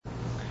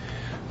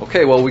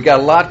Okay, well, we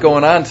got a lot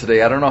going on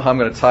today. I don't know how I'm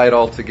going to tie it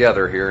all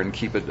together here and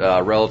keep it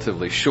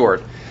relatively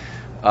short.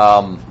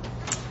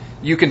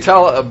 You can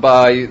tell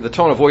by the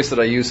tone of voice that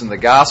I use in the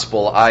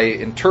gospel, I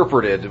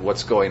interpreted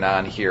what's going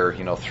on here,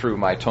 through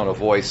my tone of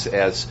voice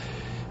as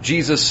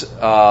Jesus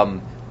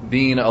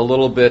being a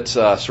little bit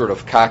sort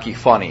of cocky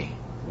funny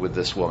with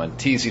this woman,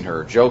 teasing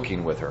her,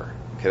 joking with her.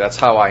 Okay, that's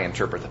how I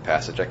interpret the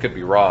passage. I could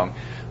be wrong,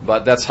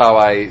 but that's how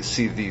I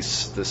see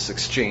this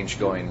exchange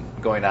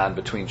going on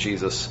between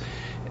Jesus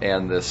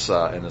and this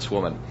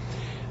woman.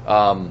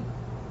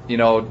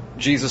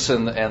 Jesus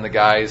and the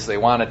guys, they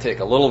want to take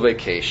a little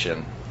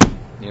vacation.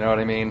 You know what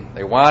I mean?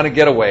 They want to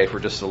get away for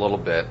just a little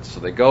bit. So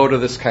they go to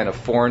this kind of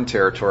foreign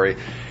territory.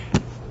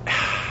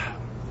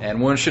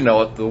 And once you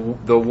know it,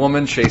 the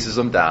woman chases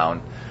them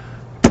down,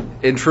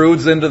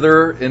 intrudes into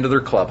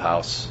their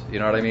clubhouse. You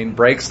know what I mean?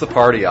 Breaks the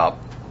party up.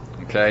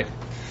 Okay?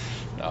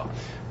 No.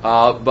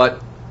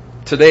 But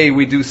today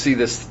we do see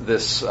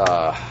this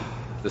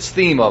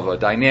theme of a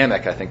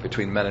dynamic, I think,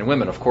 between men and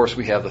women. Of course,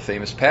 we have the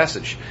famous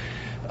passage,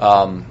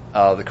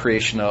 the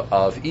creation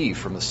of Eve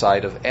from the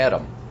side of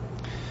Adam.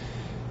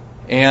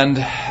 And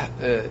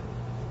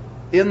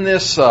in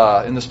this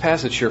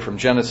passage here from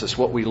Genesis,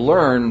 what we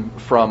learn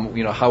from,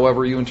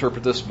 however you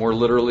interpret this, more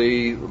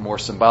literally, more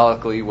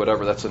symbolically,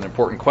 whatever, that's an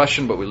important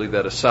question, but we leave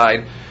that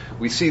aside.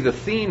 We see the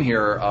theme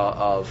here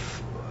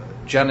of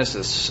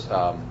Genesis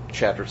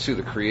chapter 2,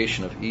 the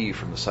creation of Eve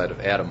from the side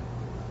of Adam.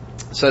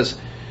 It says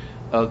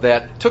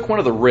that took one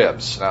of the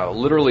ribs. Now,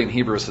 literally in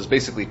Hebrew, it says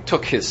basically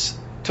took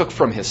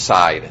from his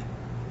side.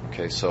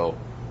 Okay, so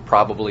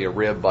probably a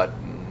rib, but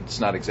it's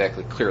not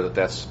exactly clear that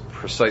that's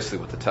precisely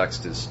what the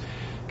text is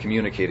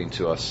communicating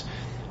to us.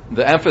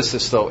 The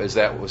emphasis, though, is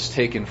that it was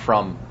taken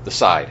from the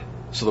side.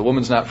 So the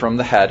woman's not from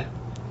the head.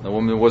 The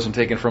woman wasn't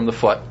taken from the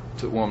foot.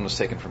 The woman was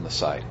taken from the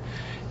side.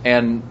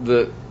 And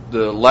the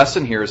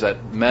lesson here is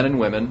that men and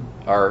women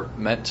are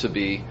meant to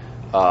be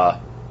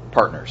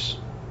partners,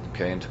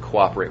 okay, and to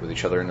cooperate with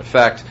each other. And in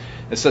fact,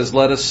 it says,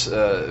 let us,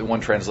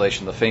 one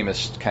translation, the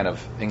famous kind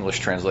of English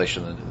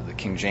translation, the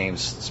King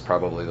James, is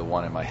probably the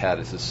one in my head,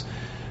 it says,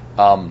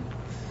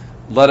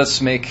 let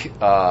us,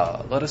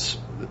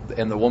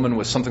 and the woman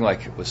was something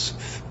like,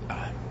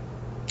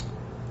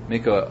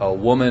 make a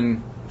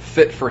woman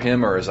fit for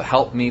him or as a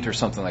helpmeet or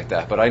something like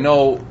that. But I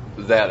know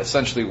that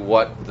essentially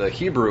what the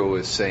Hebrew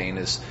is saying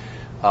is,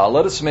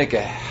 let us make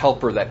a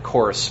helper that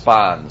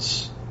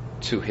corresponds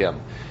to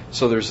him.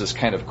 So there's this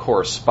kind of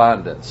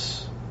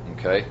correspondence,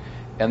 okay?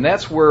 And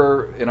that's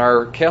where, in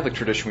our Catholic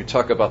tradition, we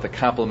talk about the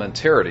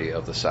complementarity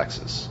of the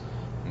sexes,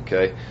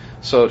 okay?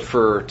 So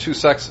for the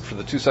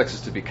two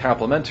sexes to be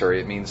complementary,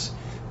 it means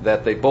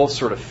that they both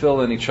sort of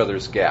fill in each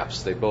other's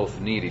gaps. They both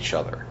need each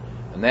other.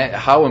 And that,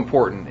 how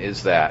important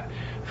is that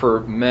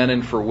for men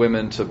and for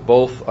women to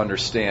both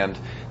understand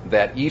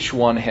that each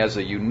one has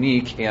a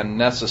unique and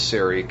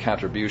necessary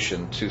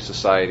contribution to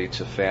society,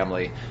 to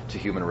family, to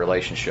human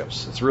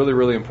relationships. It's really,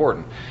 really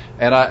important.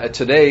 And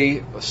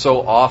today,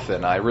 so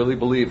often, I really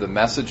believe the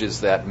message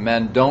is that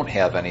men don't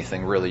have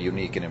anything really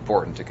unique and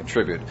important to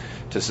contribute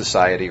to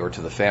society or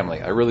to the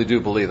family. I really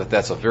do believe that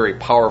that's a very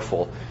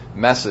powerful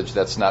message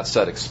that's not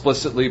said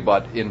explicitly,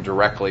 but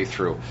indirectly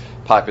through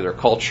popular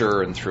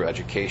culture and through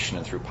education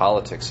and through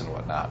politics and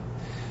whatnot.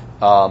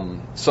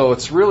 So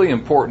it's really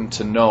important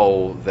to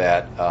know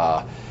that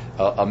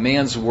a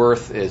man's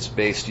worth is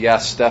based,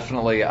 yes,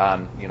 definitely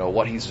on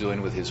what he's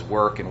doing with his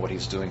work and what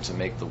he's doing to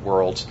make the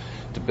world,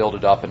 to build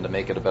it up and to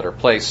make it a better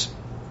place.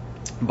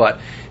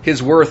 But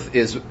his worth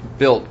is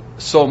built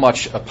so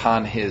much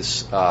upon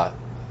his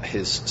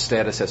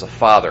status as a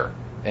father,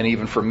 and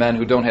even for men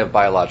who don't have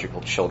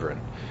biological children.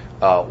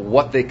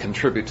 What they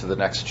contribute to the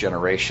next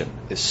generation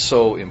is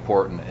so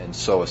important and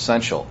so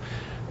essential.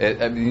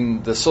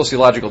 The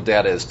sociological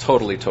data is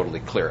totally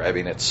clear. I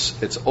mean,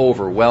 it's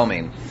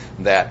overwhelming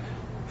that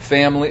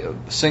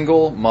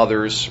single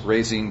mothers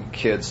raising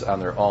kids on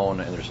their own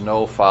and there's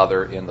no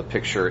father in the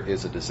picture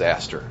is a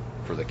disaster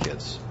for the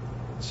kids.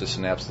 It's just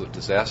an absolute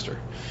disaster.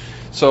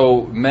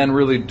 So men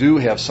really do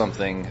have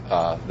something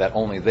that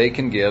only they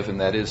can give, and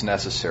that is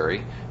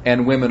necessary.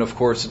 And women, of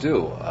course,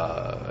 do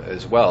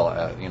as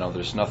well.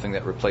 There's nothing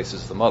that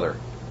replaces the mother.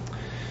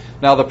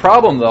 Now, the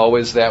problem, though,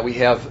 is that we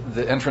have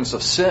the entrance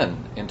of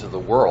sin into the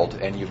world,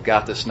 and you've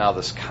got this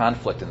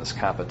conflict and this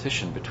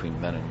competition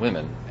between men and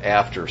women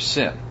after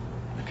sin.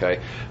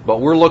 Okay,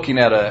 but we're looking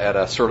at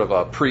a sort of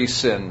a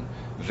pre-sin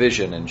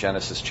vision in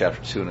Genesis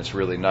chapter 2, and it's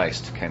really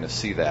nice to kind of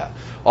see that.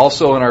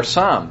 Also, in our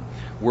psalm,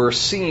 we're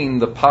seeing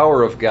the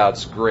power of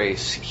God's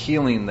grace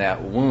healing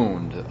that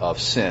wound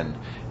of sin,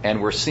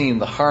 and we're seeing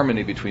the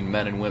harmony between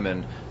men and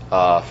women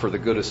for the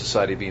good of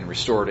society being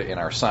restored in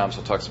our psalms.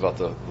 So it talks about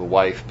the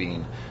wife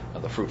being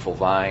the fruitful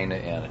vine,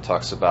 and it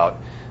talks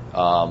about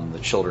the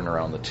children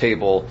around the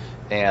table,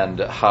 and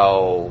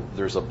how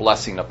there's a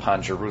blessing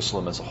upon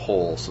Jerusalem as a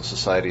whole. So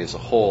society as a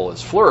whole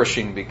is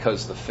flourishing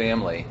because the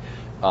family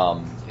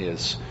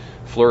is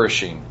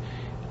flourishing.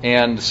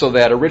 And so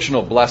that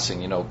original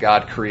blessing,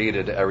 God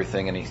created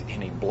everything and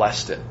he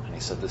blessed it. And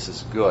he said, this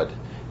is good.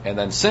 And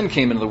then sin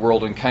came into the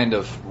world and kind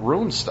of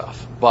ruined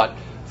stuff. But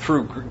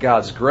through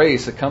God's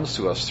grace, it comes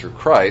to us through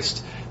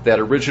Christ, that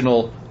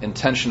original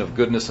intention of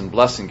goodness and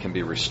blessing can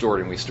be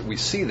restored. And we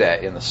see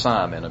that in the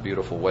psalm in a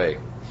beautiful way.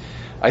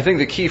 I think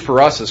the key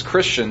for us as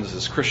Christians,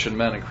 as Christian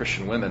men and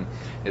Christian women,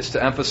 is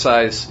to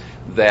emphasize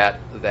that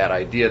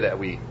idea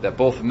that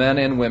both men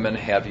and women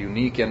have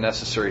unique and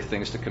necessary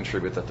things to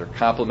contribute, that they're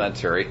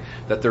complementary,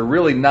 that they're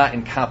really not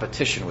in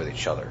competition with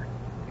each other.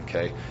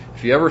 Okay?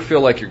 If you ever feel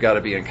like you've got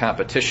to be in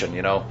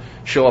competition,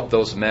 show up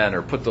those men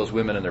or put those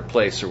women in their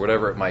place or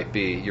whatever it might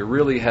be, you're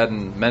really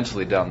heading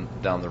mentally down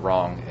the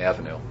wrong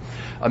avenue.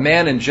 A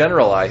man in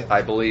general,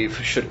 I believe,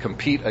 should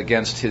compete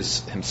against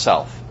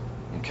himself.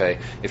 Okay,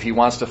 if he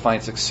wants to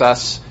find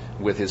success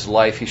with his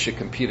life, he should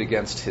compete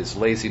against his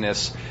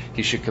laziness.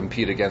 He should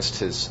compete against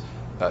his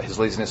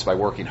laziness by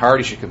working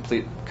hard. He should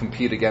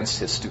compete against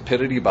his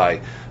stupidity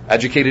by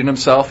educating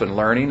himself and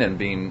learning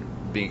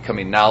and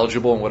becoming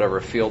knowledgeable in whatever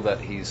field that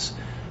his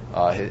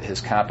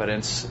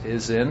competence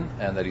is in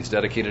and that he's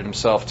dedicated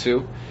himself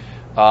to.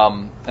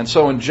 And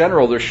so in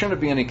general, there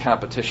shouldn't be any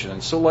competition.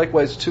 And so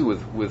likewise, too,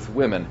 with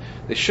women.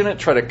 They shouldn't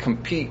try to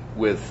compete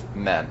with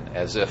men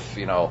as if,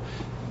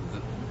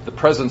 the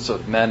presence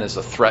of men is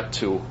a threat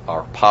to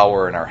our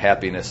power and our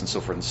happiness and so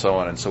forth and so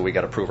on, and so we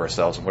got to prove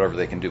ourselves, and whatever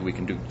they can do, we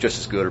can do just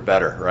as good or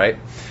better, right?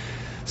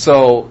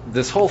 So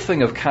this whole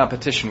thing of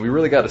competition, we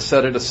really got to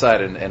set it aside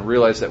and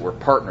realize that we're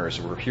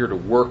partners. We're here to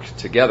work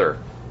together.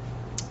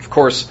 Of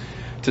course,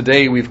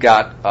 today we've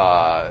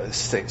got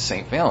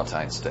St.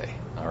 Valentine's Day,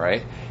 all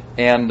right?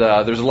 And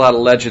there's a lot of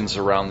legends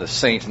around this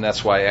saint, and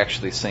that's why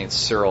actually Saints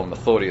Cyril and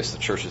Methodius, the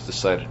church has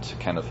decided to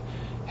kind of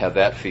have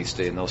that feast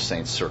day, and those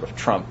saints sort of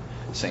trump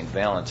St.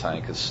 Valentine,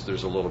 because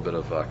there's a little bit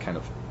of kind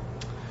of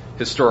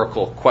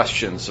historical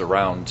questions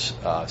around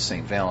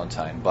St.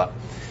 Valentine, but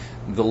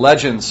the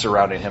legends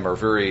surrounding him are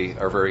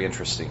very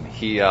interesting.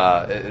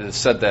 It is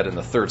said that in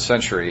the 3rd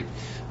century,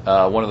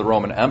 one of the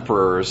Roman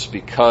emperors,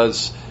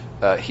 because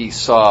he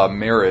saw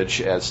marriage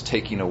as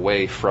taking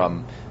away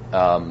from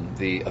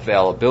the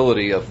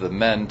availability of the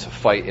men to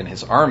fight in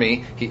his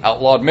army, he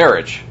outlawed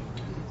marriage.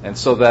 And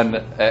so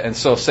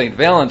St.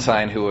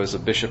 Valentine, who was a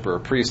bishop or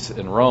a priest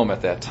in Rome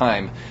at that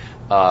time,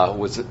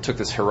 took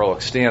this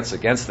heroic stance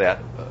against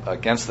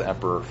the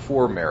emperor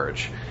for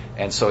marriage,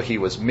 and so he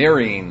was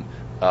marrying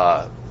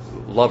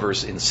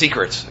lovers in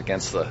secret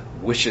against the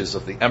wishes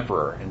of the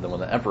emperor. And then when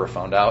the emperor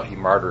found out, he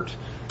martyred.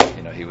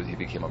 He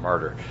became a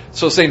martyr.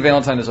 So Saint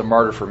Valentine is a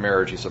martyr for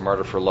marriage. He's a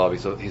martyr for love.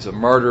 He's a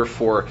martyr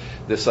for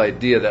this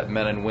idea that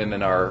men and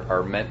women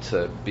are meant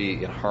to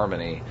be in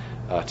harmony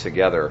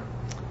together.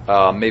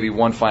 Maybe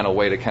one final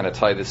way to kind of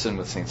tie this in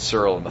with Saint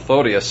Cyril and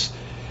Methodius.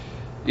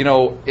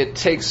 It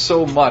takes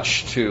so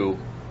much to,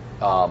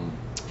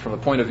 from the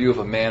point of view of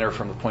a man or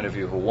from the point of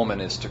view of a woman,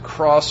 is to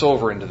cross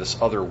over into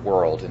this other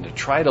world and to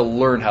try to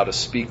learn how to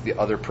speak the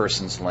other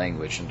person's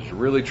language and to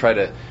really try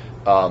to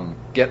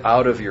get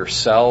out of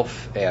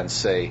yourself and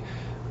say,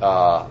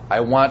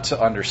 I want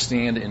to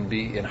understand and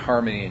be in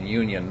harmony and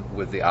union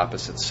with the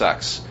opposite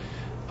sex.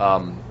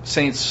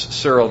 Saints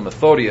Cyril and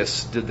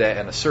Methodius did that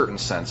in a certain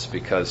sense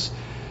because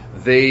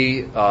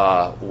they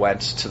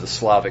went to the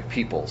Slavic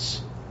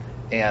peoples.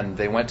 And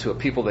they went to a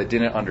people they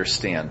didn't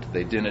understand,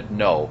 they didn't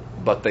know,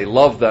 but they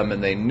loved them,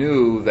 and they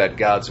knew that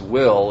God's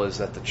will is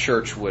that the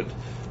church would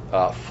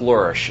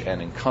flourish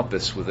and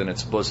encompass within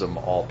its bosom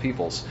all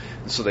peoples.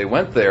 And so they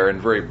went there,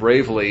 and very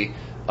bravely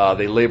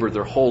they labored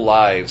their whole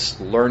lives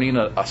learning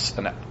an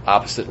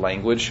opposite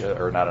language,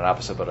 or not an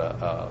opposite, but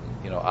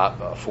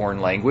a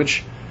foreign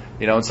language.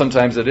 And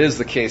sometimes it is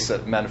the case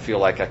that men feel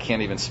like, I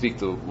can't even speak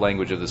the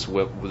language of this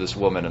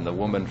woman, and the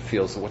woman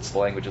feels, what's the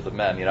language of the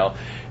men,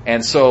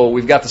 And so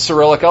we've got the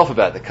Cyrillic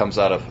alphabet that comes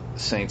out of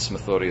Saints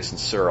Methodius and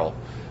Cyril.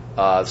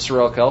 The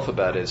Cyrillic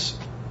alphabet is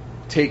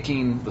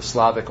taking the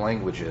Slavic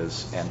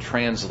languages and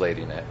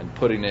translating it and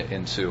putting it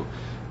into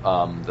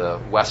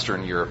the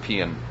Western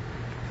European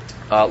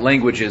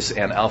languages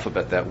and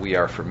alphabet that we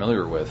are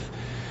familiar with.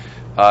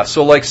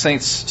 So like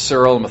Saints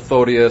Cyril and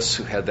Methodius,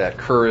 who had that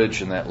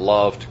courage and that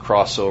love to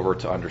cross over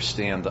to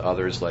understand the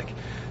others, like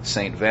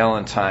Saint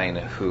Valentine,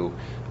 who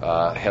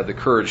had the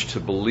courage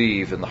to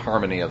believe in the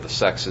harmony of the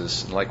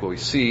sexes, and like what we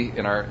see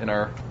in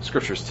our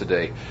scriptures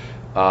today,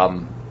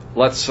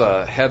 let's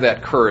have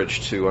that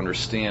courage to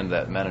understand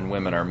that men and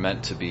women are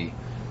meant to be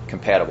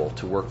compatible,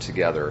 to work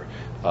together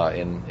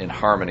in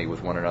harmony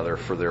with one another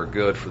for their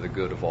good, for the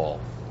good of all.